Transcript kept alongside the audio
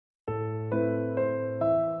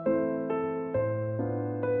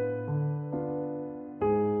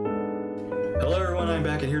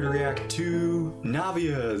back and here to react to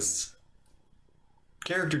Navia's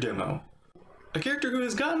character demo. A character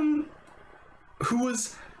who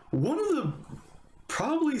was one of the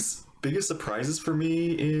probably biggest surprises for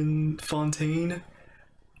me in Fontaine.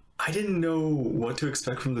 I didn't know what to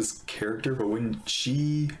expect from this character, but when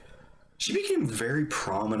she became very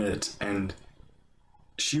prominent and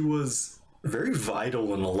she was very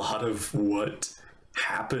vital in a lot of what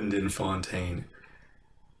happened in Fontaine.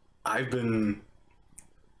 I've been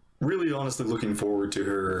really honestly looking forward to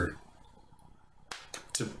her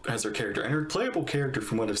as her character, and her playable character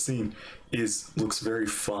from what I've seen looks very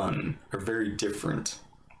fun or very different,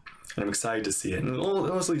 and I'm excited to see it. And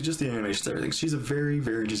honestly, just the animations, everything. She's a very,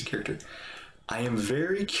 very decent character. I am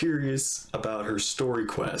very curious about her story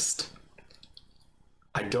quest.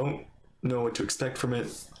 I don't know what to expect from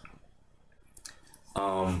it.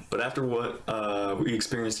 But after what we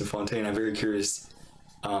experienced in Fontaine, I'm very curious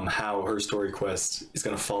how her story quest is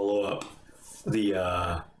going to follow up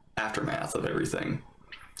the aftermath of everything.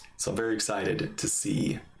 So I'm very excited to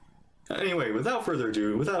see. Anyway, without further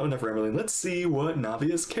ado, without enough rambling, let's see what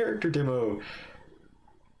Navia's character demo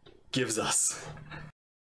gives us.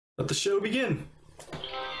 Let the show begin.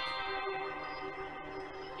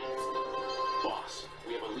 Boss,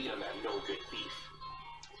 we have a lead on that no-good thief.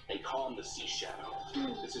 They call him the Sea Shadow.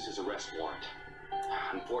 This is his arrest warrant.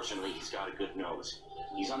 Unfortunately, he's got a good nose.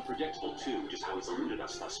 He's unpredictable too, which is how he's eluded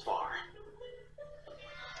us thus far.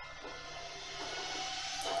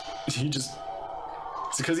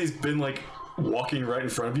 It's because he's been like walking right in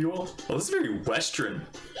front of you all. Oh, this is very Western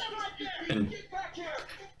and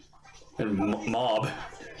mob.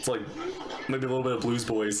 It's like maybe a little bit of Blues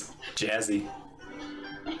Boys, jazzy.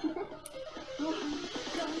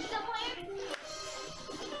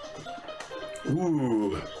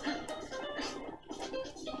 Ooh.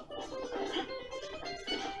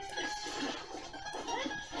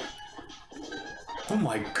 Oh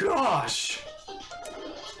my gosh!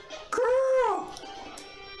 Girl!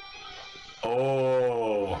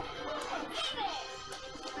 Oh.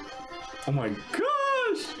 Oh my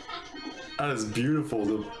gosh! That is beautiful.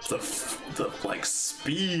 The like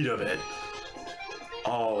speed of it.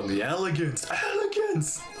 Oh, the elegance.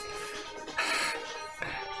 Elegance!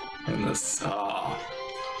 And this,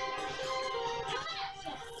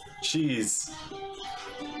 jeez.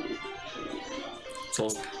 So,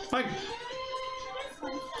 like,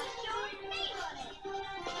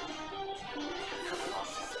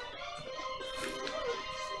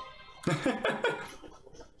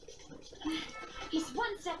 he's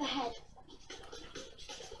one step ahead.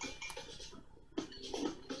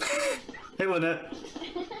 Hey, Lynette.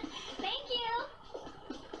 Thank you.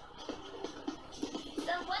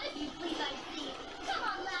 So what if you please I see? Come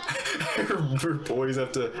on, lad. Her boys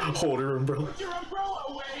have to hold her umbrella. Put your umbrella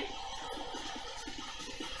away!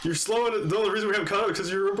 You're slowing it. The only reason we haven't caught it is because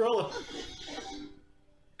of your umbrella.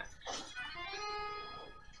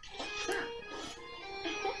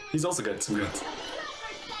 He's also got some guns.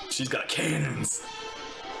 She's got cannons.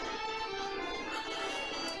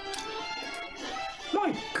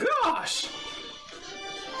 My gosh!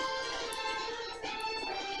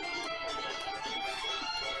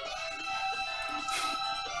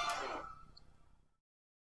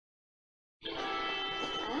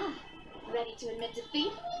 Ready to admit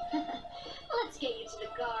defeat? Let's get you to the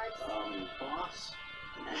guards. Boss?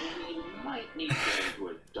 We might need to go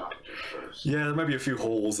to a doctor first. Yeah, there might be a few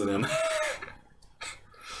holes in him.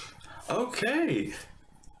 Okay,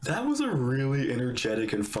 that was a really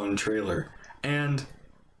energetic and fun trailer. And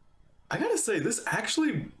I gotta say, this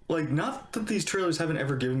actually, like, not that these trailers haven't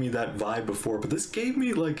ever given me that vibe before, but this gave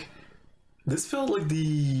me, like, this felt like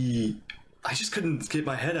I just couldn't get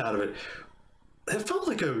my head out of it. That felt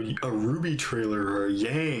like a Ruby trailer or a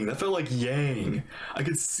Yang. That felt like Yang. I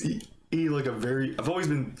could see like I've always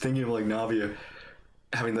been thinking of like Navia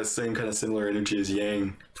having that same kind of similar energy as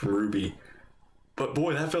Yang from Ruby. But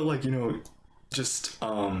boy, that felt like, you know, just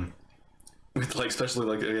with like, especially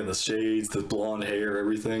like, again, the shades, the blonde hair,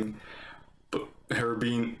 everything. But her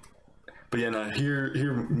being, but yeah, now here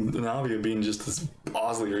Navia being just this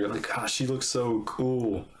boss leader, you're like, gosh, she looks so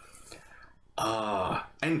cool.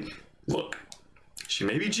 And look, she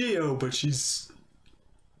may be Geo, but she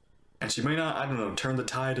may not, I don't know, turn the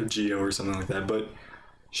tide of Geo or something like that, but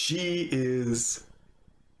she is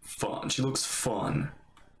fun. She looks fun.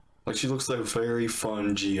 Like, she looks like a very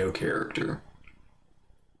fun Geo character.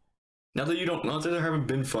 Not that there haven't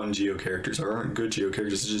been fun Geo characters or aren't good Geo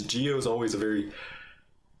characters, it's just Geo is always the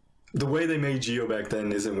way they made Geo back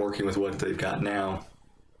then isn't working with what they've got now.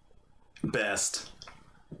 Best.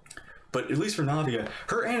 But at least for Navia,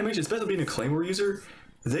 her animation, especially being a Claymore user,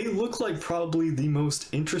 they look like probably the most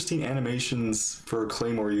interesting animations for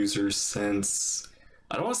Claymore users since,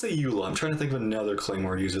 I don't want to say Eula. I'm trying to think of another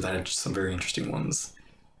Claymore user that had some very interesting ones.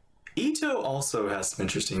 Ito also has some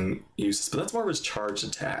interesting uses, but that's more of his charged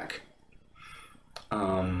attack.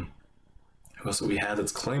 Who else do we have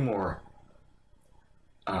that's Claymore?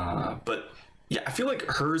 But yeah, I feel like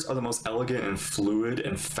hers are the most elegant and fluid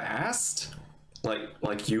and fast, like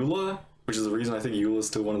Eula, which is the reason I think Eula is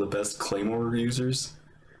still one of the best Claymore users.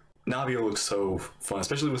 Navia looks so fun,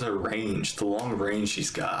 especially with her range, the long range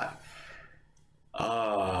she's got.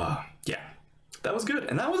 Yeah, that was good,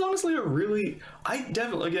 and that was honestly a really, I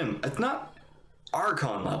definitely, again, it's not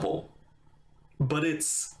Archon level, but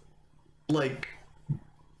it's like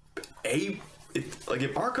like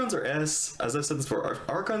if Archons are S, as I've said this before,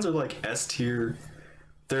 Archons are like S tier.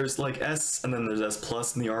 There's like S and then there's S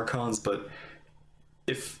plus in the Archons, but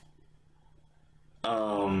if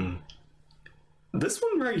this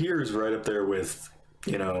one right here is right up there with,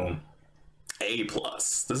 you know, A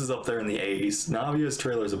plus. This is up there in the A's. Navia's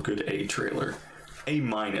trailer is a good A trailer. A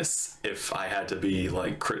minus if I had to be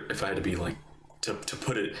like to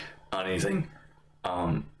put it on anything,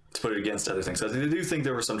 to put it against other things. I do think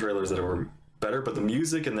there were some trailers that were better, but the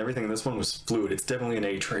music and everything in this one was fluid. It's definitely an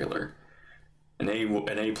A trailer, an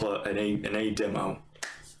A demo.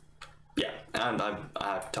 Yeah, and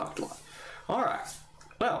I've talked a lot. All right,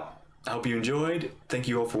 well, I hope you enjoyed. Thank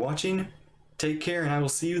you all for watching. Take care, and I will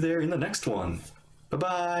see you there in the next one. Bye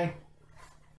bye.